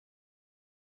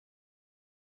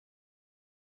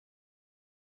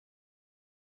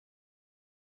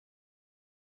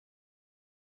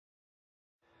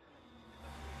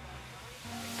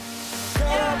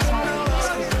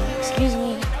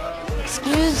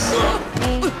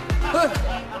Me.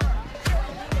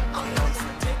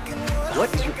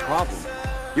 What is your problem?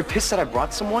 You're pissed that I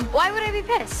brought someone? Why would I be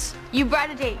pissed? You brought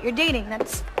a date. You're dating.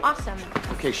 That's awesome.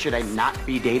 Okay, should I not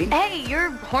be dating? Hey, you're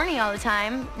horny all the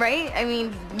time, right? I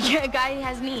mean, a guy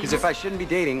has needs. Because if I shouldn't be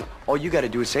dating, all you gotta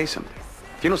do is say something.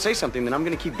 If you don't say something, then I'm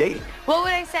gonna keep dating. What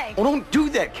would I say? Well, don't do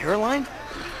that, Caroline.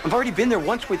 I've already been there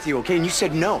once with you, okay? And you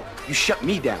said no. You shut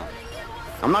me down.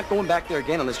 I'm not going back there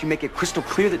again unless you make it crystal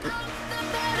clear that...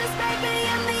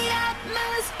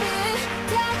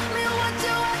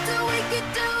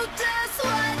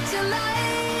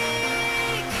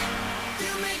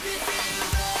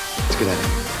 Let's get at it.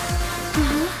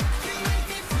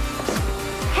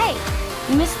 Hey,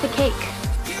 you missed the cake.